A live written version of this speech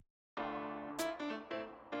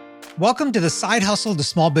Welcome to the Side Hustle to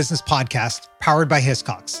Small Business podcast, powered by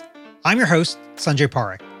Hiscox. I'm your host, Sanjay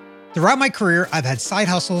Parekh. Throughout my career, I've had side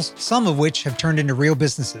hustles, some of which have turned into real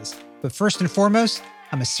businesses. But first and foremost,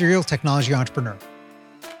 I'm a serial technology entrepreneur.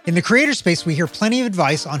 In the creator space, we hear plenty of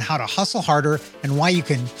advice on how to hustle harder and why you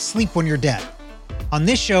can sleep when you're dead. On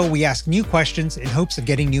this show, we ask new questions in hopes of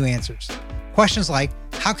getting new answers. Questions like,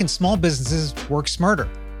 how can small businesses work smarter?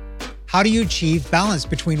 How do you achieve balance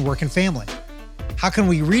between work and family? How can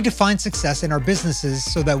we redefine success in our businesses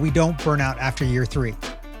so that we don't burn out after year 3?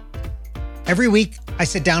 Every week, I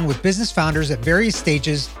sit down with business founders at various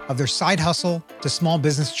stages of their side hustle to small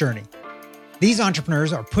business journey. These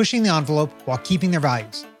entrepreneurs are pushing the envelope while keeping their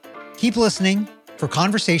values. Keep listening for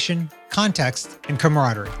conversation, context, and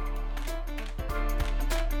camaraderie.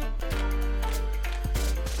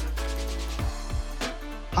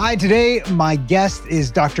 Hi, today my guest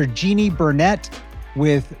is Dr. Jeannie Burnett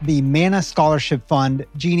with the Manna Scholarship Fund.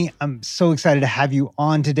 Jeannie, I'm so excited to have you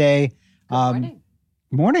on today. Good morning.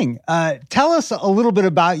 Morning. Tell us a little bit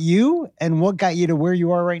about you and what got you to where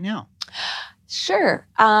you are right now. Sure.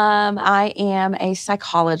 I am a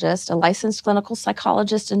psychologist, a licensed clinical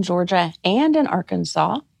psychologist in Georgia and in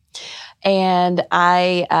Arkansas. And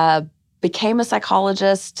I became a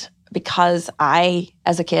psychologist because I,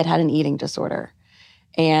 as a kid, had an eating disorder.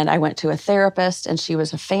 And I went to a therapist, and she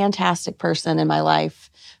was a fantastic person in my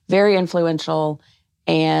life, very influential.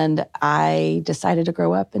 And I decided to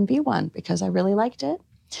grow up and be one because I really liked it.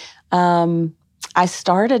 I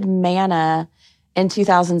started Manna in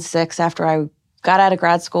 2006 after I got out of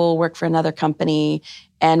grad school, worked for another company,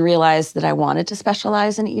 and realized that I wanted to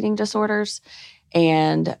specialize in eating disorders.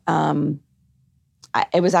 And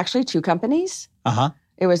it was actually 2 companies.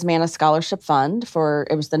 It was Manna Scholarship Fund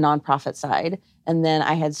it was the nonprofit side. And then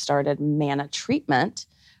I had started Manna Treatment,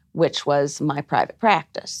 which was my private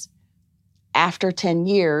practice. After 10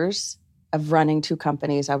 years of running 2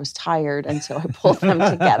 companies, I was tired, and so I pulled them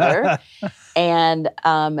together and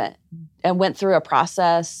went through a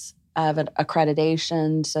process of an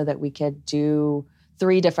accreditation so that we could do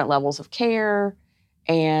 3 different levels of care.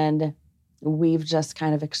 And we've just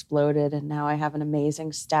kind of exploded. And now I have an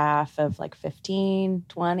amazing staff of like 15,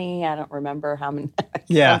 20. I don't remember how many.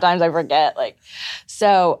 Yeah. Sometimes I forget.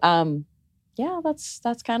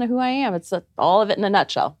 That's kind of who I am. It's all of it in a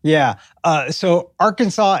nutshell. Yeah. So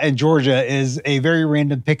Arkansas and Georgia is a very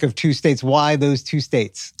random pick of 2 states. Why those 2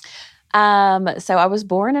 states? So I was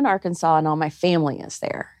born in Arkansas, and all my family is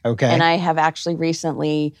there. Okay. And I have actually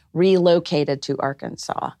recently relocated to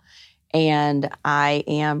Arkansas. And I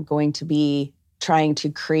am going to be trying to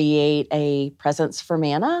create a presence for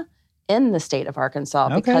Manna in the state of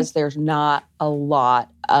Arkansas because there's not a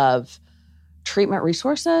lot of treatment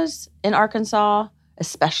resources in Arkansas,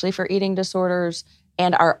 especially for eating disorders.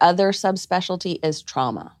 And our other subspecialty is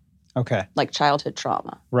trauma. Okay. Like childhood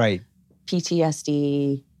trauma. Right.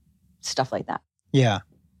 PTSD, stuff like that. Yeah.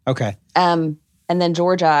 Okay. And then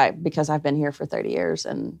Georgia, because I've been here for 30 years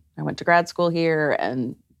and I went to grad school here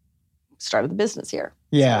and started the business here.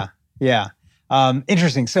 Yeah. So. Yeah.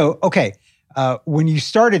 Interesting. So, okay. When you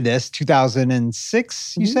started this,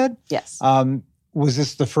 2006, you said? Yes. Was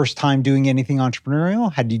this the first time doing anything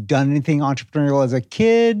entrepreneurial? Had you done anything entrepreneurial as a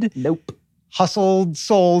kid? Nope. Hustled,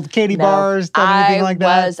 sold candy bars, done anything like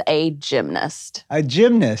that? I was a gymnast. A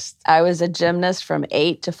gymnast? I was a gymnast from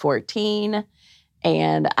 8 to 14.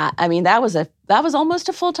 And I mean, that was almost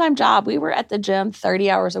a full-time job. We were at the gym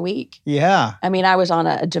 30 hours a week. Yeah. I mean, I was on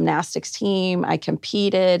a gymnastics team. I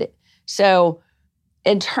competed. So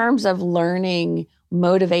in terms of learning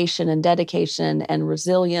motivation and dedication and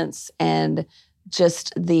resilience and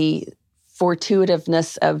just the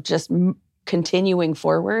fortuitiveness of just continuing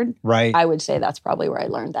forward, right, I would say that's probably where I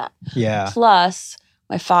learned that. Yeah. Plus,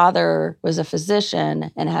 my father was a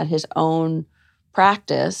physician and had his own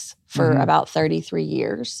practice for about 33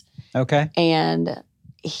 years. Okay. And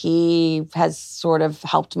he has sort of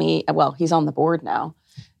helped me. Well, he's on the board now.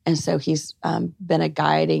 And so he's been a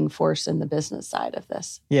guiding force in the business side of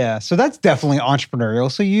this. Yeah. So that's definitely entrepreneurial.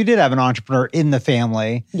 So you did have an entrepreneur in the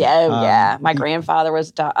family. Yeah. My grandfather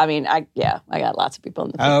was, I got lots of people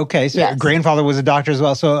in the family. Okay. So your grandfather was a doctor as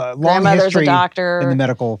well. So a long history a doctor in the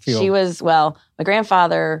medical field. My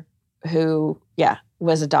grandfather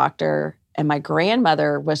was a doctor. And my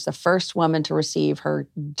grandmother was the first woman to receive her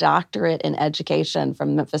doctorate in education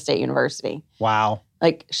from Memphis State University. Wow.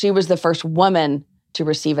 Like, she was the first woman to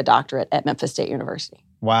receive a doctorate at Memphis State University.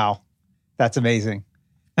 Wow. That's amazing.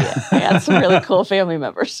 Yeah, I had some really cool family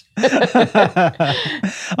members.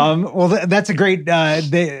 Well, that's a great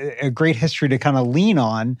history to kind of lean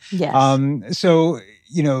on. Yes. So,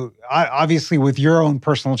 obviously with your own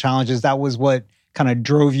personal challenges, that was what kind of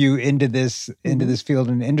drove you into this field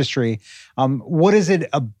and industry. What is it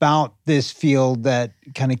about this field that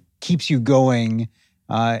kind of keeps you going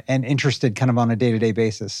and interested kind of on a day-to-day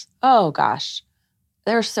basis? Oh gosh,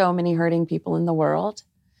 there are so many hurting people in the world.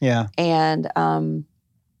 Yeah. And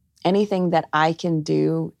anything that I can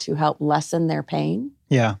do to help lessen their pain.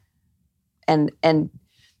 Yeah. And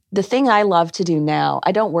the thing I love to do now,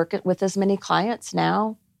 I don't work with as many clients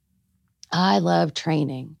now. I love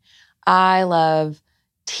training. I love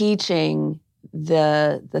teaching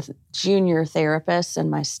the junior therapists and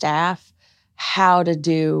my staff how to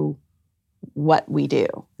do what we do.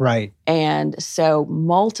 Right. And so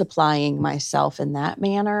multiplying myself in that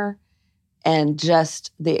manner and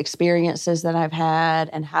just the experiences that I've had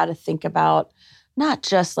and how to think about not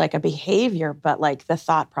just like a behavior, but like the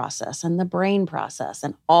thought process and the brain process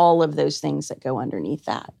and all of those things that go underneath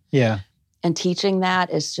that. Yeah. And teaching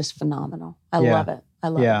that is just phenomenal. I love it. I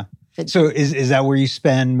love it. So is that where you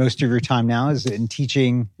spend most of your time now, is in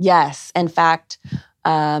teaching? Yes. In fact,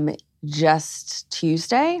 just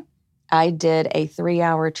Tuesday, I did a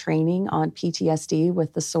 3-hour training on PTSD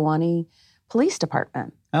with the Sewanee Police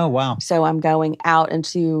Department. Oh, wow. So I'm going out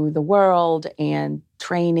into the world and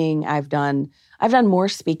training. I've done more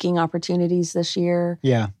speaking opportunities this year.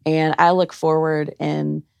 Yeah. And I look forward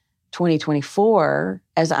in 2024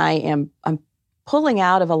 as I'm pulling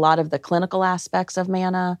out of a lot of the clinical aspects of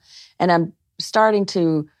MANA, and I'm starting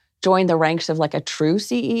to join the ranks of like a true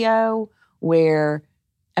CEO, where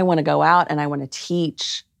I want to go out and I want to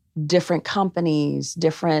teach different companies,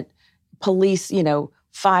 different police,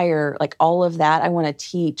 fire, like all of that. I want to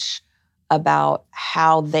teach about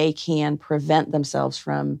how they can prevent themselves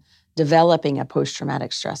from developing a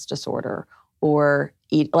post-traumatic stress disorder or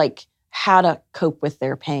how to cope with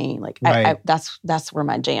their pain. Like right. that's where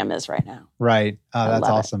my jam is right now. Right. That's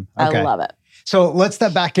awesome. Okay. I love it. So let's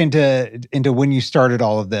step back into when you started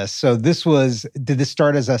all of this. So did this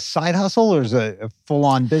start as a side hustle or as a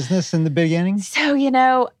full-on business in the beginning?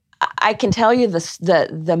 So, I can tell you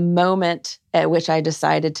the moment at which I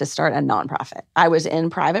decided to start a nonprofit. I was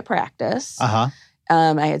in private practice. Uh-huh.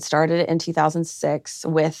 I had started it in 2006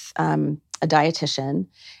 with a dietitian,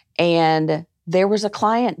 and there was a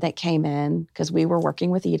client that came in because we were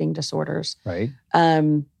working with eating disorders. Right.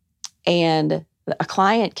 And a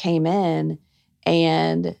client came in,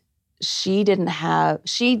 and she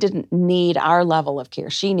didn't need our level of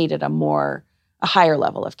care. She needed a higher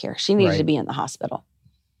level of care. She needed to be in the hospital.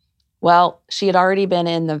 Well, she had already been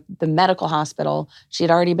in the medical hospital. She had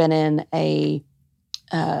already been in a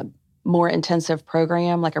more intensive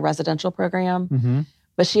program, like a residential program. Mm-hmm.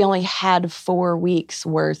 But she only had 4 weeks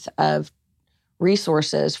worth of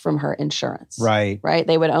resources from her insurance. Right. Right?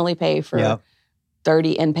 They would only pay for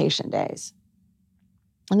 30 inpatient days.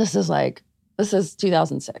 And this is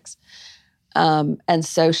 2006. And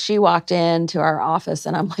so she walked into our office,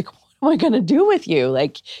 and I'm like, what am I going to do with you?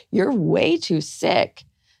 Like, you're way too sick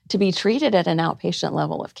to be treated at an outpatient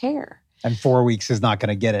level of care. And 4 weeks is not going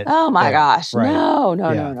to get it. Oh my gosh. Right.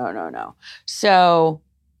 No. So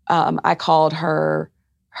I called her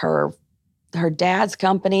dad's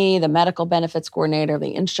company, the medical benefits coordinator,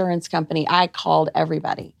 the insurance company. I called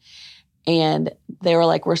everybody. And they were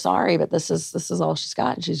like, we're sorry, but this is all she's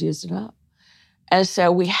got, and she's used it up. And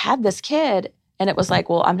so we had this kid, and it was like,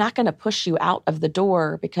 well, I'm not going to push you out of the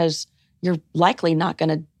door because you're likely not going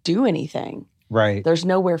to do anything. Right. There's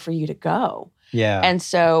nowhere for you to go. Yeah. And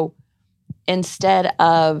so instead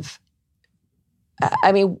of,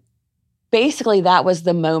 basically that was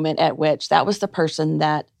the moment at which that was the person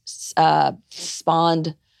that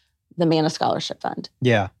spawned the MANA Scholarship Fund.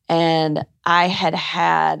 Yeah. And I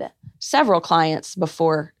had several clients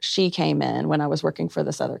before she came in when I was working for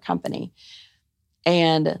this other company.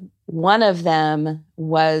 And one of them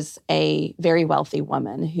was a very wealthy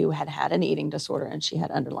woman who had an eating disorder, and she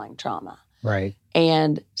had underlying trauma. Right.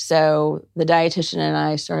 And so the dietitian and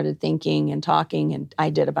I started thinking and talking, and I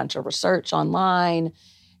did a bunch of research online,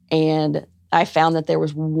 and I found that there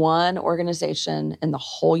was one organization in the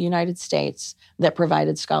whole United States that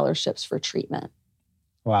provided scholarships for treatment.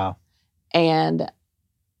 Wow. And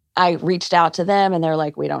I reached out to them, and they're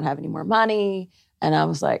like, we don't have any more money. And I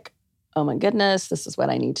was like, oh my goodness, this is what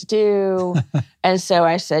I need to do. And so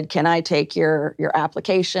I said, can I take your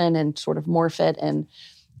application and sort of morph it? And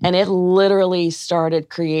it literally started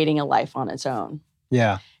creating a life on its own.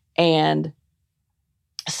 Yeah. And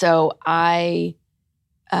so I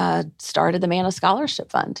started the MANA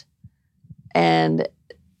Scholarship Fund. And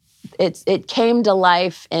it came to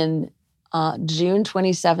life in June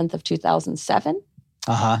 27th of 2007.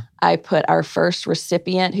 Uh-huh. I put our first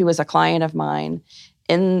recipient, who was a client of mine,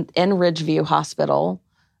 in Ridgeview Hospital.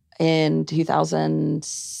 in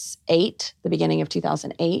 2008, the beginning of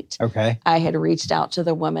 2008. Okay. I had reached out to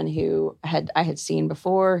the woman who I had seen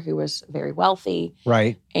before, who was very wealthy.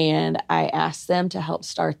 Right. And I asked them to help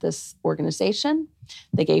start this organization.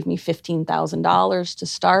 They gave me $15,000 to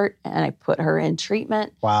start, and I put her in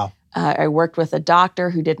treatment. Wow. I worked with a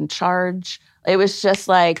doctor who didn't charge. It was just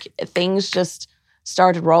like things just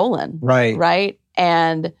started rolling. Right. Right.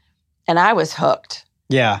 And I was hooked.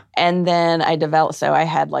 Yeah. And then I developed, so I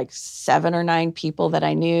had like 7 or 9 people that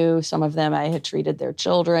I knew. Some of them I had treated their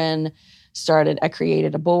children. I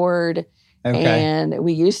created a board. Okay. And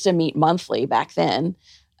we used to meet monthly back then.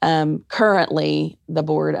 Currently, the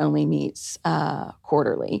board only meets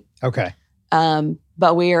quarterly. Okay.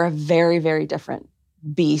 But we are a very, very different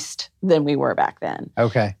beast than we were back then.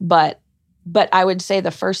 Okay. But I would say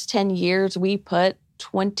the first 10 years, we put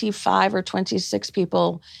 25 or 26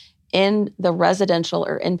 people in the residential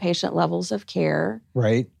or inpatient levels of care.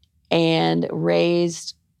 Right. And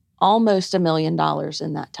raised almost $1 million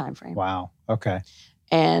in that time frame. Wow. Okay.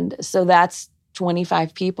 And so that's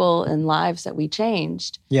 25 people and lives that we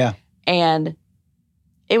changed. Yeah. And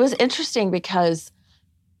it was interesting because,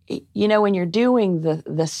 you know, when you're doing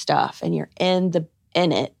the stuff and you're in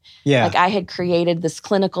it, Yeah. like I had created this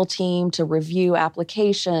clinical team to review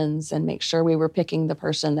applications and make sure we were picking the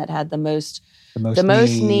person that had the most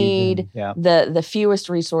need, yeah. the fewest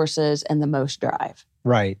resources, and the most drive.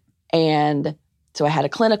 Right. And so I had a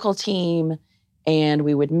clinical team, and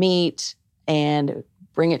we would meet and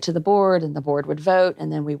bring it to the board, and the board would vote, and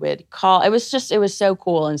then we would call. It was so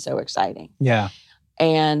cool and so exciting. Yeah.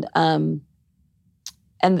 And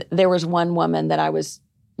there was one woman that I was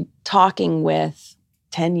talking with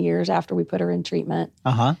 10 years after we put her in treatment.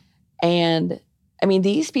 Uh-huh. And I mean,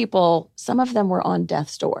 these people, some of them were on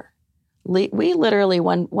death's door. We literally,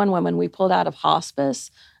 one woman, we pulled out of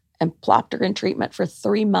hospice and plopped her in treatment for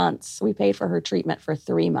 3 months. We paid for her treatment for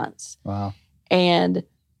 3 months. Wow. And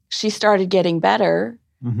she started getting better.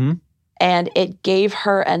 Mm-hmm. And it gave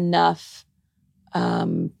her enough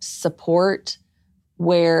support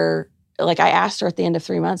where, like, I asked her at the end of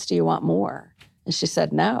 3 months, do you want more? And she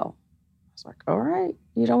said, no. I was like, all right,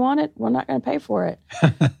 you don't want it? We're not going to pay for it.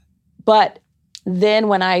 But then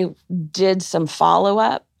when I did some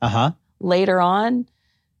follow-up, uh-huh. later on,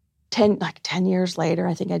 10 years later,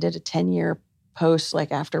 I think I did a 10-year post,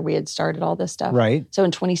 like after we had started all this stuff. Right. So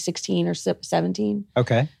in 2016 or 17,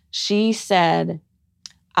 okay. She said,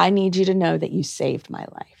 I need you to know that you saved my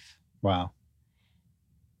life. Wow.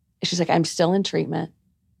 She's like, I'm still in treatment,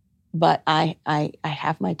 but I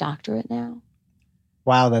have my doctorate now.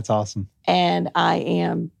 Wow, that's awesome. And I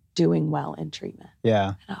am doing well in treatment.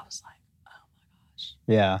 Yeah. And I was like, oh my gosh.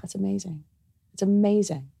 Yeah. That's amazing. It's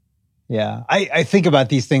amazing. Yeah. I think about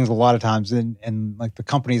these things a lot of times and like the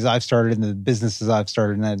companies I've started and the businesses I've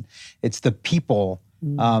started, and that it's the people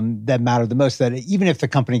that matter the most, that even if the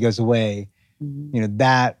company goes away, you know,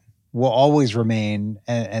 that will always remain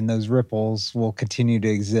and those ripples will continue to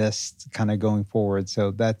exist kind of going forward. So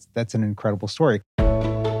that's an incredible story.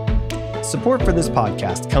 Support for this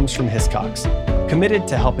podcast comes from Hiscox, committed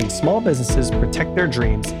to helping small businesses protect their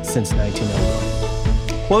dreams since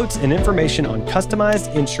 1901. Quotes and information on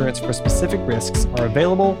customized insurance for specific risks are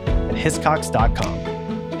available at hiscox.com.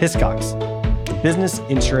 Hiscox, the business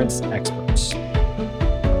insurance experts.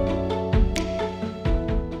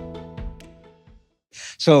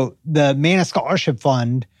 So the Mana Scholarship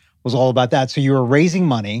Fund was all about that. So you were raising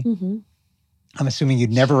money. Mm-hmm. I'm assuming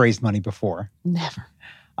you'd never raised money before. Never.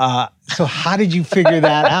 So how did you figure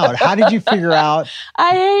that out? How did you figure out? I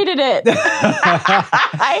hated it.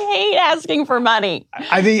 I hate asking for money.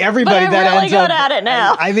 I think everybody but that I'm really ends good up, at it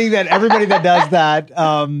now. I think that everybody that does that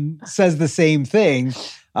says the same thing.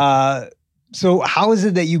 So how is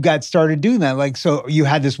it that you got started doing that? Like, so you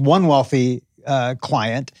had this one wealthy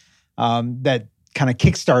client that kind of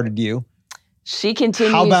kickstarted you. She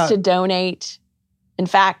continues to donate. In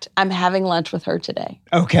fact, I'm having lunch with her today.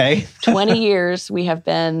 Okay. 20 years we have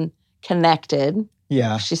been connected.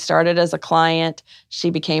 Yeah. She started as a client. She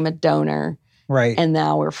became a donor. Right. And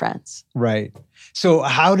now we're friends. Right. So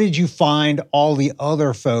how did you find all the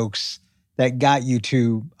other folks that got you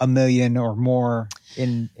to $1 million or more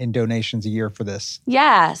in donations a year for this?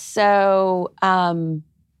 Yeah. So,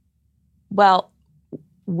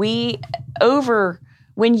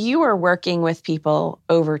 when you are working with people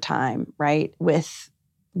over time, right, with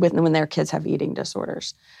when their kids have eating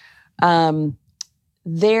disorders,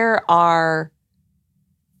 there are,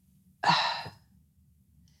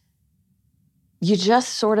 you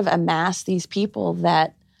just sort of amass these people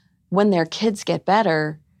that when their kids get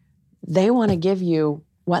better, they want to give you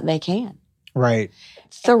what they can. Right.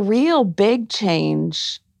 The real big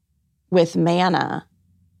change with Manna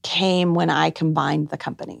came when I combined the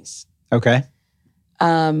companies. Okay.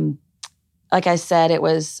 Like I said,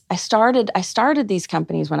 I started these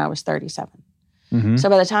companies when I was 37. Mm-hmm. So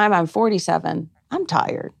by the time I'm 47, I'm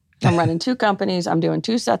tired. I'm running 2 companies. I'm doing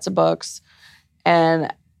 2 sets of books.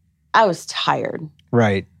 And I was tired.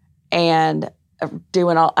 Right. And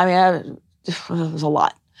doing it was a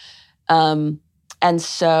lot. And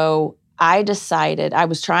so I decided, I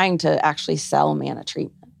was trying to actually sell Manna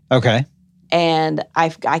treatment. Okay. And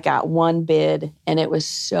I got one bid and it was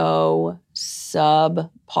so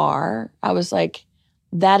subpar. I was like,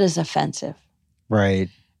 that is offensive. Right.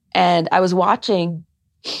 And I was watching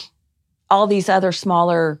all these other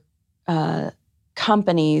smaller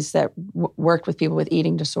companies that worked with people with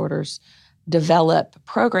eating disorders develop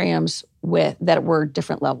programs that were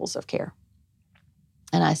different levels of care.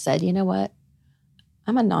 And I said, you know what?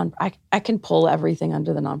 I can pull everything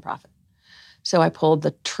under the nonprofit. So I pulled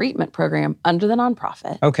the treatment program under the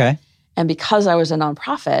nonprofit. Okay. And because I was a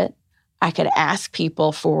nonprofit, I could ask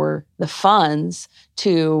people for the funds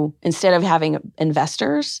to, instead of having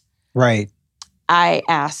investors, right, I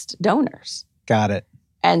asked donors. Got it.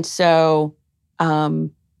 And so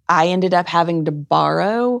I ended up having to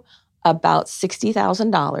borrow about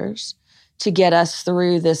 $60,000 to get us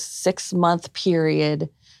through this 6-month period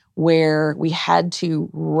where we had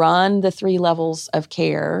to run the 3 levels of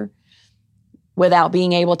care without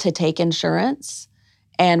being able to take insurance,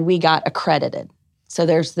 and we got accredited. So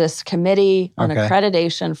there's this committee on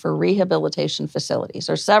accreditation for rehabilitation facilities.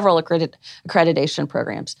 There's several accreditation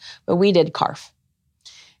programs, but we did CARF.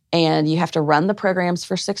 And you have to run the programs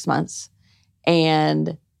for 6 months.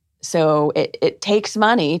 And so it takes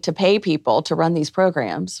money to pay people to run these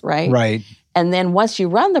programs, right? Right. And then once you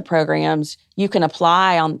run the programs, you can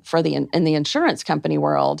apply in the insurance company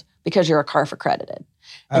world because you're a CARF accredited.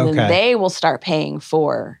 And then they will start paying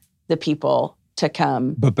for the people to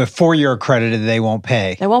come. But before you're accredited, they won't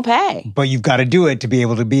pay. They won't pay. But you've got to do it to be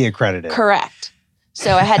able to be accredited. Correct.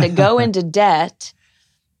 So I had to go into debt.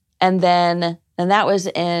 And that was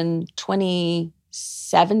in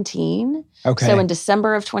 2017. Okay. So in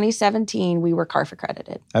December of 2017, we were CARF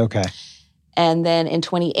accredited. Okay. And then in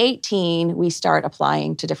 2018, we start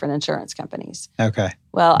applying to different insurance companies. Okay.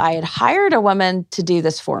 Well, I had hired a woman to do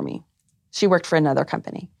this for me. She worked for another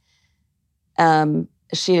company.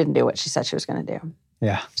 She didn't do what she said she was going to do.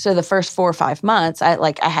 Yeah. So the first 4 or 5 months,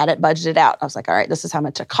 I had it budgeted out. I was like, all right, this is how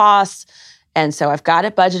much it costs. And so I've got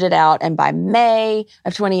it budgeted out. And by May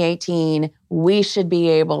of 2018, we should be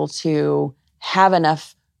able to have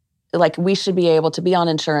enough, we should be able to be on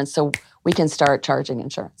insurance so we can start charging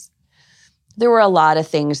insurance. There were a lot of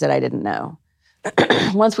things that I didn't know.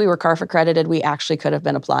 Once we were CARF accredited, we actually could have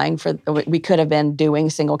been we could have been doing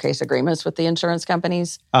single case agreements with the insurance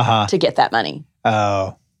companies to get that money.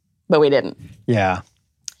 Oh. But we didn't. Yeah.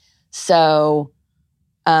 So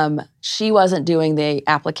she wasn't doing the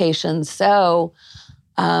applications. So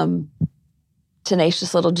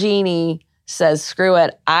Tenacious Little Jeannie says, screw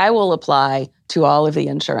it, I will apply to all of the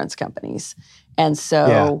insurance companies. And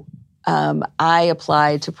so I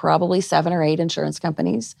applied to probably 7 or 8 insurance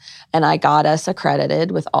companies, and I got us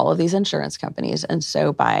accredited with all of these insurance companies. And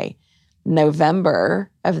so by November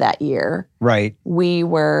of that year, right, we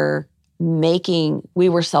were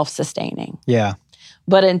self-sustaining. Yeah.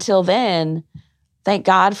 But until then, thank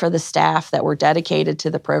God for the staff that were dedicated to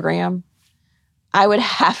the program. I would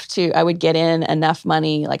get in enough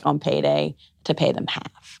money on payday to pay them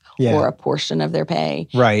half or a portion of their pay.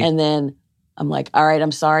 Right. And then I'm like, all right,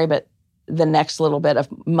 I'm sorry, but the next little bit of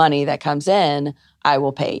money that comes in, I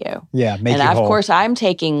will pay you. Yeah, make and you of whole. course, I'm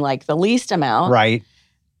taking the least amount. Right.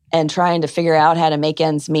 And trying to figure out how to make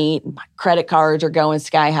ends meet. My credit cards are going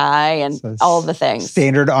sky high and all the things.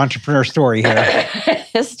 Standard entrepreneur story here.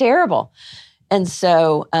 It's terrible. And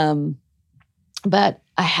so, but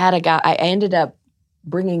I had a guy, I ended up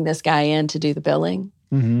bringing this guy in to do the billing.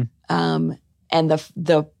 Mm-hmm. And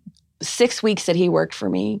the 6 weeks that he worked for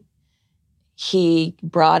me, he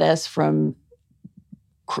brought us from,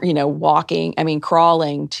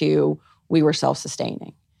 crawling to we were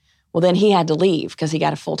self-sustaining. Well, then he had to leave because he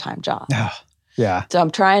got a full-time job. Yeah. So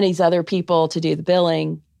I'm trying these other people to do the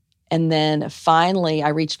billing. And then finally I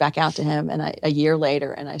reached back out to him a year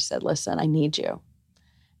later and I said, listen, I need you.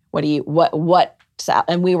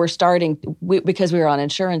 And we were because we were on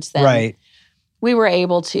insurance then. Right. We were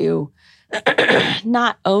able to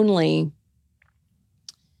not only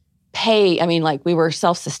pay, we were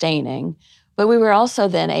self-sustaining, but we were also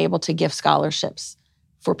then able to give scholarships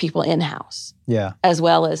for people in-house. Yeah. As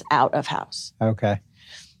well as out of house. Okay.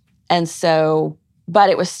 And so, but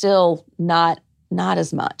it was still not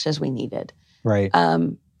as much as we needed. Right.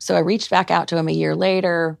 So I reached back out to him a year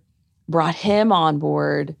later, brought him on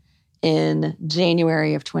board in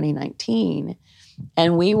January of 2019.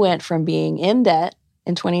 And we went from being in debt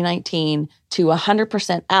in 2019 to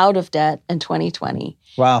 100% out of debt in 2020.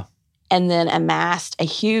 Wow. And then amassed a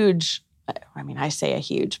huge, I say a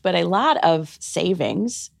huge, but a lot of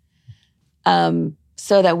savings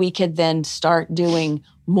so that we could then start doing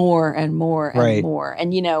more and more and more.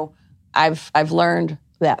 And, I've learned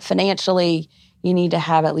that financially, you need to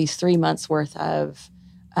have at least 3 months worth of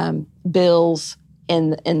bills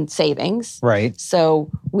in savings. Right. So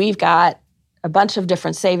we've got a bunch of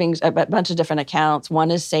different savings, a bunch of different accounts.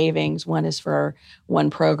 One is savings, one is for one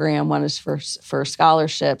program, one is for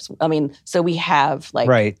scholarships. So we have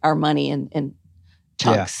our money in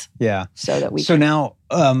chunks. Yeah. So that we. So now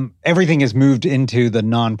everything has moved into the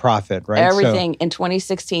nonprofit, right? Everything in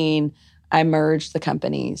 2016. I merged the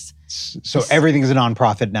companies. So everything is a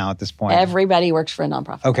nonprofit now at this point? Everybody works for a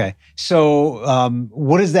nonprofit. Okay. So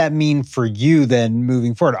what does that mean for you then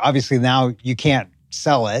moving forward? Obviously now you can't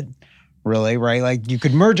sell it, really, right? Like you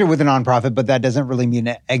could merge it with a nonprofit, but that doesn't really mean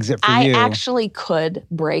an exit for you. I actually could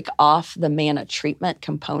break off the Manna treatment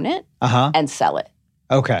component and sell it.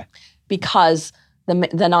 Okay. Because the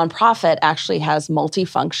nonprofit actually has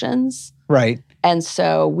multi-functions. Right. And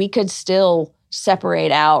so we could still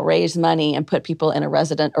separate out, raise money, and put people in a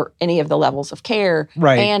resident or any of the levels of care.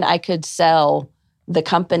 Right. And I could sell the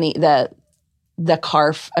company, the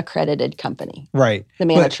CARF accredited company. Right. The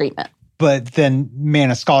Manna treatment. But then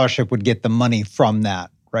Manna Scholarship would get the money from that,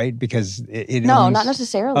 right? Because it No, owns... not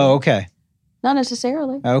necessarily. Oh, okay. Not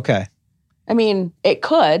necessarily. Okay. It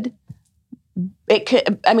could.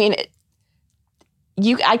 I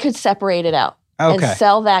could separate it out. Okay. And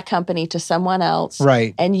sell that company to someone else.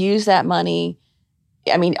 Right. And use that money.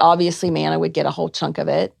 Obviously, Manna would get a whole chunk of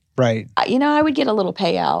it. Right. I would get a little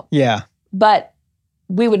payout. Yeah. But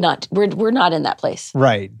we would not. We're not in that place.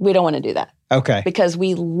 Right. We don't want to do that. Okay. Because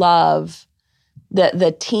we love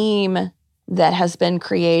the team that has been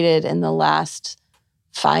created in the last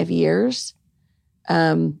 5 years.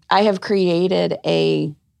 I have created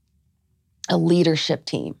a leadership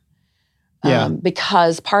team. Yeah.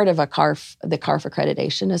 Because part of the CARF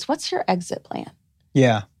accreditation is, what's your exit plan?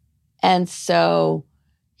 Yeah. And so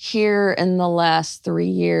here in the last 3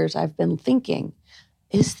 years, I've been thinking,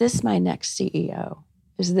 is this my next CEO?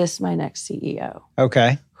 Is this my next CEO?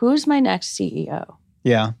 Okay. Who's my next CEO?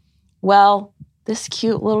 Yeah. Well, this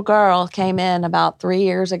cute little girl came in about 3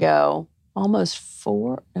 years ago, 3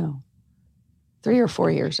 or 4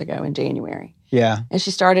 years ago in January. Yeah. And she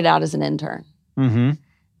started out as an intern. Mm-hmm.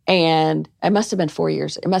 And it must have been 4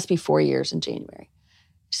 years. It must be 4 years in January.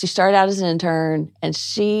 She started out as an intern and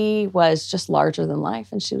she was just larger than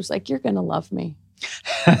life. And she was like, "You're going to love me."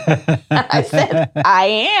 I said, "I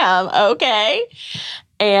am. Okay."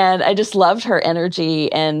 And I just loved her energy.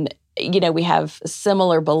 And, we have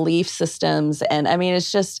similar belief systems. And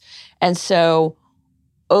it's just, and so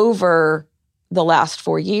over the last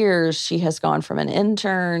 4 years, she has gone from an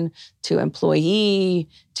intern to employee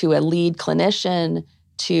to a lead clinician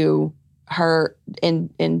to her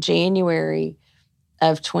in January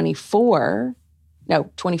of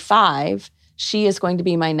 25, she is going to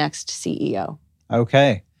be my next CEO.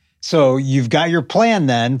 Okay. So you've got your plan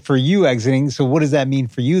then for you exiting. So what does that mean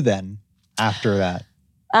for you then after that?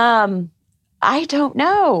 I don't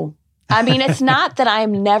know. It's not that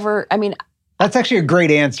I'm never, That's actually a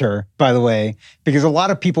great answer, by the way, because a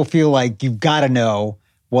lot of people feel like you've got to know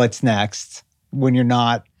what's next when you're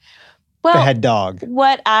not the head dog.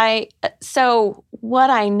 What I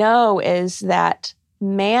know is that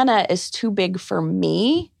Manna is too big for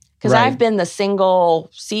me because I've been the single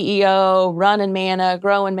CEO, running Manna,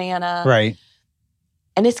 growing Manna. Right.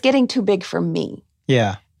 And it's getting too big for me.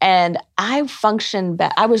 Yeah. And I function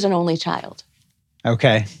best. I was an only child.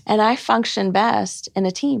 Okay. And I function best in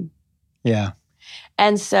a team. Yeah.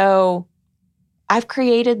 And so I've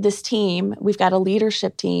created this team. We've got a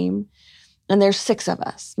leadership team. And there's 6 of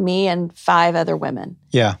us, me and 5 other women.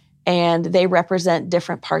 Yeah. And they represent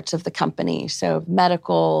different parts of the company. So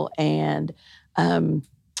medical and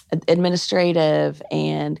administrative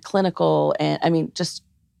and clinical. And just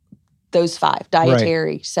those 5,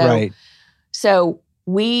 dietary. Right. So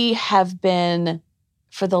we have been,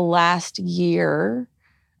 for the last year,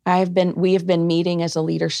 we have been meeting as a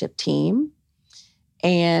leadership team.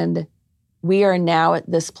 And we are now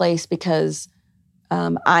at this place because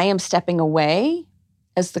I am stepping away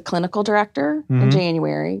as the clinical director in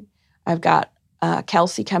January. I've got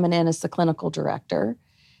Kelsey coming in as the clinical director.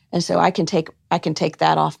 And so I can take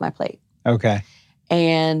that off my plate. Okay.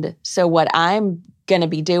 And so what I'm going to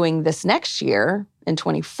be doing this next year in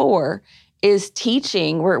 24 is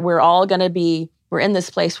teaching. We're all going to be, we're in this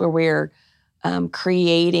place where we're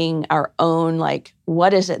creating our own, like,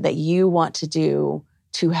 what is it that you want to do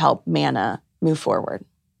to help Manna move forward?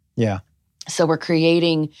 Yeah. So we're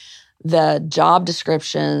creating the job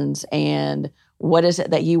descriptions and what is it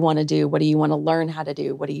that you want to do? What do you want to learn how to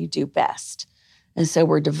do? What do you do best? And so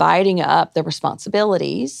we're dividing up the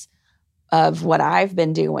responsibilities of what I've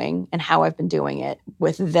been doing and how I've been doing it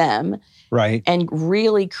with them. Right. And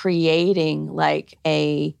really creating like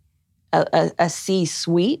a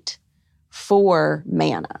C-suite for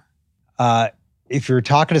Manna. If you're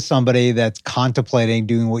talking to somebody that's contemplating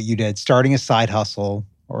doing what you did, starting a side hustle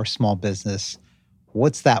or a small business,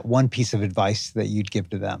 what's that one piece of advice that you'd give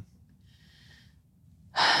to them?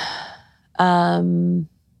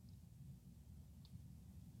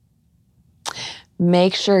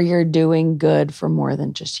 Make sure you're doing good for more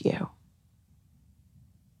than just you.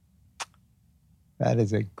 That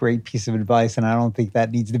is a great piece of advice, and I don't think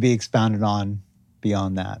that needs to be expounded on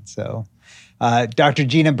beyond that. So, Dr.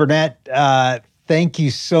 Gina Burnett, thank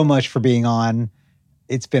you so much for being on.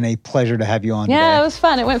 It's been a pleasure to have you on today. Yeah, it was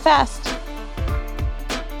fun. It went fast.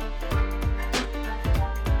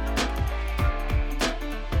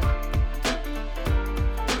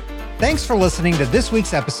 Thanks for listening to this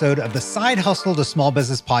week's episode of the Side Hustle to Small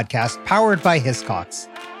Business podcast powered by Hiscox.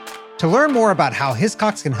 To learn more about how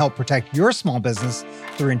Hiscox can help protect your small business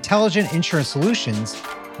through intelligent insurance solutions,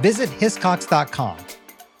 visit hiscox.com.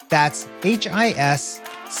 That's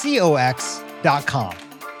HISCOX.com.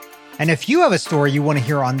 And if you have a story you want to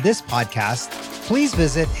hear on this podcast, please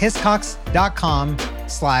visit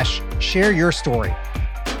hiscox.com/share your story.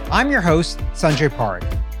 I'm your host, Sanjay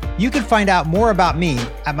Parikh. You can find out more about me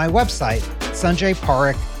at my website,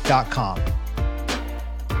 sanjayparikh.com.